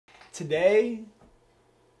Today,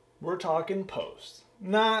 we're talking post.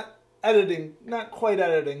 Not editing, not quite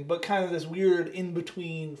editing, but kind of this weird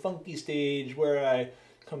in-between funky stage where I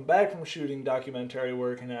come back from shooting documentary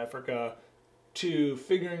work in Africa to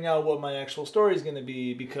figuring out what my actual story is going to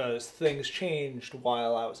be because things changed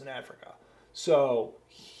while I was in Africa. So,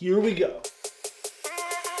 here we go.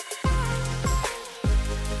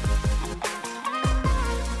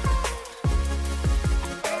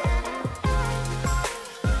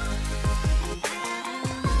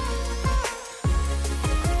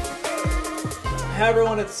 Hi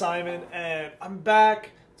everyone, it's Simon, and I'm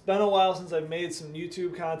back. It's been a while since I've made some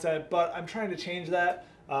YouTube content, but I'm trying to change that.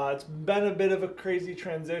 It's been a bit of a crazy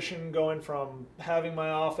transition going from having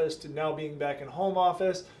my office to now being back in home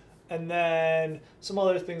office, and then some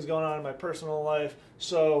other things going on in my personal life.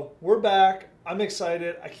 So we're back. I'm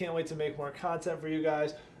excited. I can't wait to make more content for you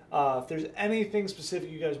guys. If there's anything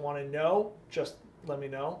specific you guys want to know, just let me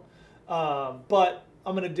know. But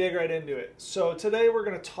I'm going to dig right into it. So today we're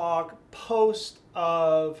going to talk post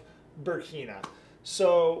of Burkina.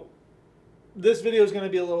 So this video is going to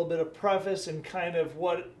be a little bit of preface and kind of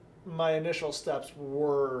what my initial steps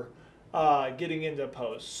were getting into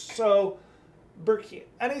post. So Burkina,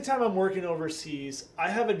 anytime I'm working overseas, I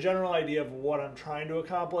have a general idea of what I'm trying to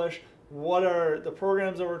accomplish. What are the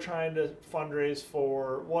programs that we're trying to fundraise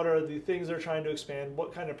for? What are the things they're trying to expand?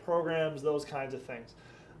 What kind of programs? Those kinds of things.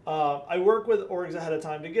 I work with orgs ahead of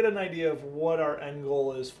time to get an idea of what our end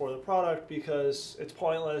goal is for the product, because it's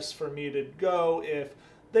pointless for me to go if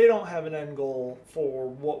they don't have an end goal for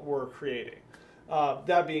what we're creating.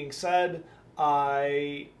 That being said,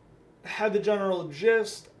 I had the general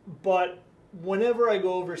gist, but whenever I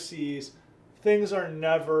go overseas, things are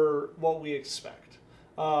never what we expect.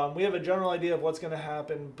 We have a general idea of what's going to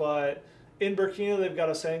happen, but in Burkina they've got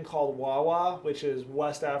a saying called Wawa, which is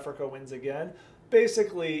West Africa wins again.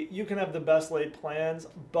 Basically, you can have the best laid plans,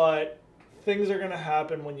 but things are going to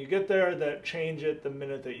happen when you get there that change it the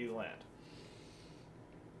minute that you land.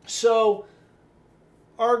 So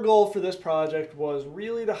our goal for this project was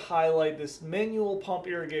really to highlight this manual pump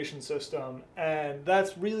irrigation system, and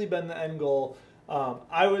that's really been the end goal.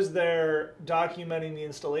 I was there documenting the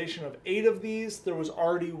installation of 8 of these. There was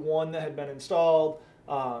already one that had been installed,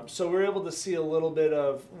 so we were able to see a little bit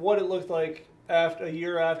of what it looked like after a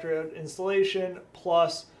year after installation,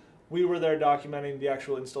 plus we were there documenting the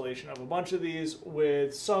actual installation of a bunch of these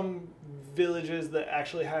with some villages that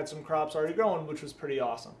actually had some crops already growing, which was pretty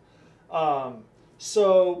awesome.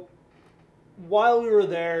 So while we were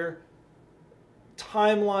there,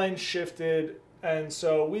 timeline shifted, and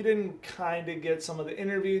so we didn't kind of get some of the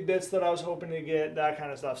interview bits that I was hoping to get, that kind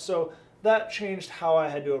of stuff. So that changed how I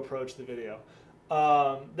had to approach the video.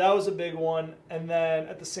 That was a big one, and then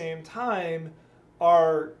at the same time,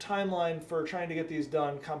 our timeline for trying to get these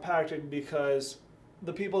done compacted because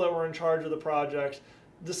the people that were in charge of the project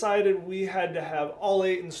decided we had to have all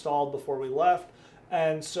 8 installed before we left,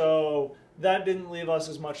 and so that didn't leave us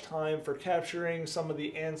as much time for capturing some of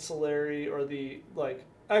the ancillary or the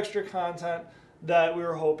extra content that we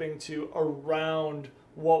were hoping to around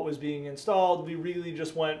what was being installed. We really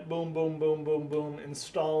just went boom, boom, boom, boom, boom,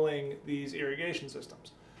 installing these irrigation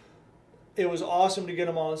systems. It was awesome to get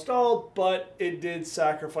them all installed, but it did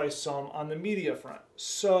sacrifice some on the media front.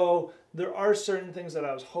 So there are certain things that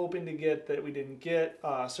I was hoping to get that we didn't get,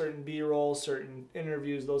 certain B-rolls, certain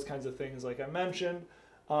interviews, those kinds of things like I mentioned.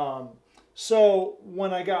 So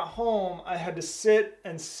when I got home, I had to sit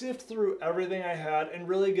and sift through everything I had and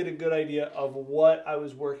really get a good idea of what I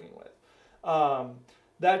was working with.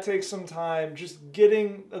 That takes some time, just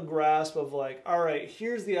getting a grasp of all right,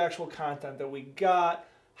 here's the actual content that we got.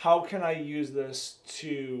 How can I use this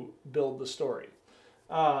to build the story?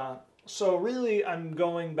 So really, I'm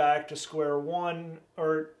going back to square one,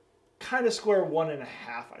 or kind of square 1.5,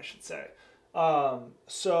 I should say.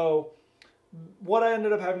 So what I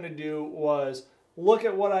ended up having to do was look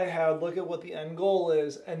at what I had, look at what the end goal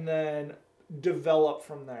is, and then develop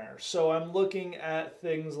from there. So I'm looking at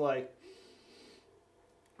things like,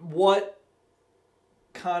 what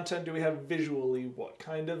content do we have visually? What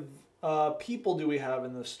kind of people do we have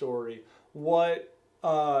in the story? What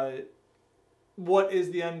is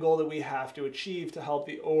the end goal that we have to achieve to help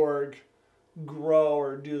the org grow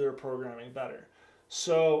or do their programming better?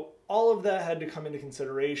 So all of that had to come into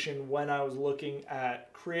consideration when I was looking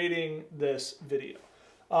at creating this video.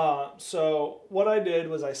 So what I did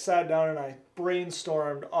was I sat down and I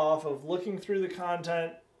brainstormed off of looking through the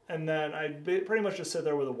content, and then I pretty much just sit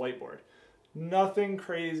there with a whiteboard. Nothing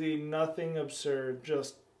crazy, nothing absurd,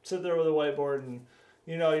 just sit there with a whiteboard and,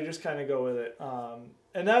 you just kind of go with it.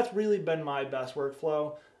 And that's really been my best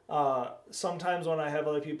workflow. Sometimes when I have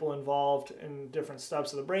other people involved in different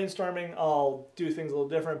steps of the brainstorming, I'll do things a little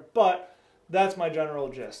different, but that's my general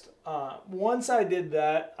gist. Once I did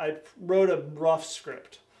that, I wrote a rough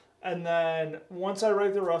script. And then once I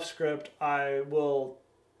write the rough script, I will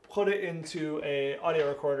put it into a audio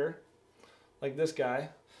recorder, like this guy.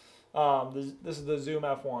 This is the Zoom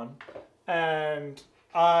F1. And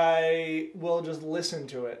I will just listen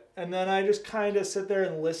to it. And then I just kind of sit there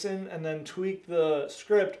and listen and then tweak the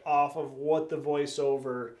script off of what the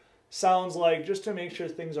voiceover sounds like, just to make sure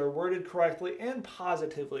things are worded correctly and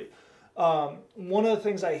positively. One of the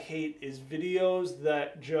things I hate is videos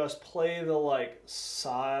that just play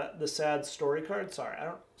the sad story card. Sorry,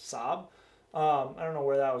 I don't know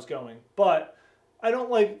where that was going, but I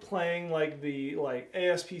don't like playing like the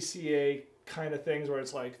ASPCA kind of things where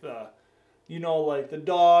it's like the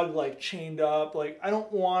dog like chained up. Like, I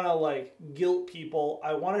don't want to like guilt people.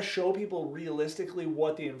 I want to show people realistically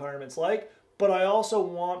what the environment's like, but I also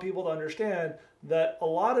want people to understand that a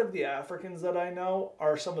lot of the Africans that I know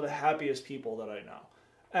are some of the happiest people that I know,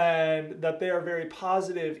 and that they are very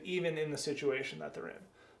positive even in the situation that they're in.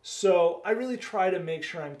 So I really try to make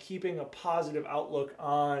sure I'm keeping a positive outlook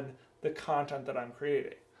on the content that I'm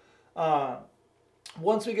creating.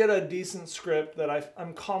 Once we get a decent script that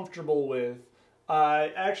I'm comfortable with,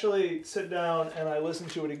 I actually sit down and I listen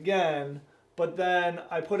to it again, but then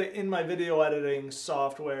I put it in my video editing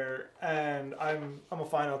software, and I'm a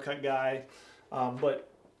Final Cut guy, but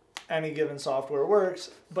any given software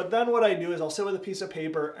works. But then what I do is I'll sit with a piece of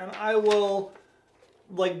paper and I will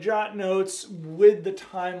like jot notes with the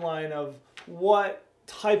timeline of what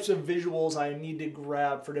types of visuals I need to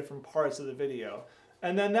grab for different parts of the video.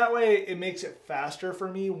 And then that way it makes it faster for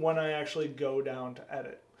me when I actually go down to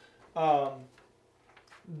edit.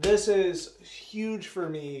 This is huge for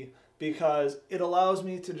me because it allows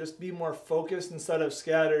me to just be more focused instead of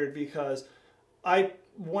scattered, because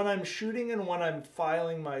when I'm shooting and when I'm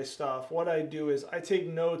filing my stuff, what I do is I take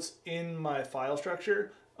notes in my file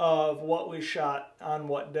structure of what we shot on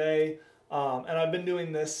what day. And I've been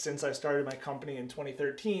doing this since I started my company in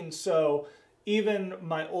 2013. So even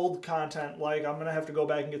my old content, like I'm going to have to go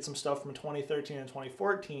back and get some stuff from 2013 and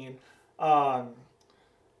 2014.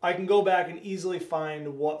 I can go back and easily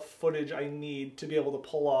find what footage I need to be able to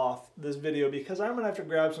pull off this video, because I'm going to have to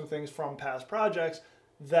grab some things from past projects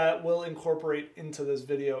that will incorporate into this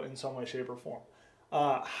video in some way, shape, or form.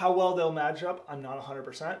 How well they'll match up, I'm not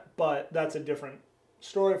 100%, but that's a different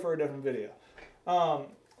story for a different video.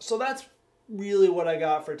 So that's really what I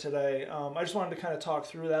got for today. I just wanted to kind of talk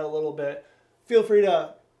through that a little bit. Feel free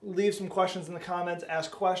to leave some questions in the comments, ask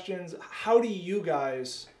questions. How do you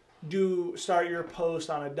guys start your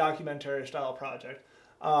post on a documentary style project?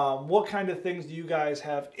 What kind of things do you guys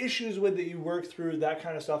have issues with that you work through, that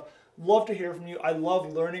kind of stuff? Love to hear from you. I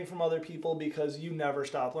love learning from other people because you never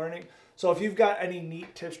stop learning. So if you've got any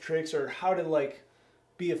neat tips, tricks, or how to like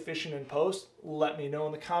be efficient in post, let me know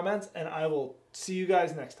in the comments, and I will see you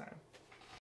guys next time.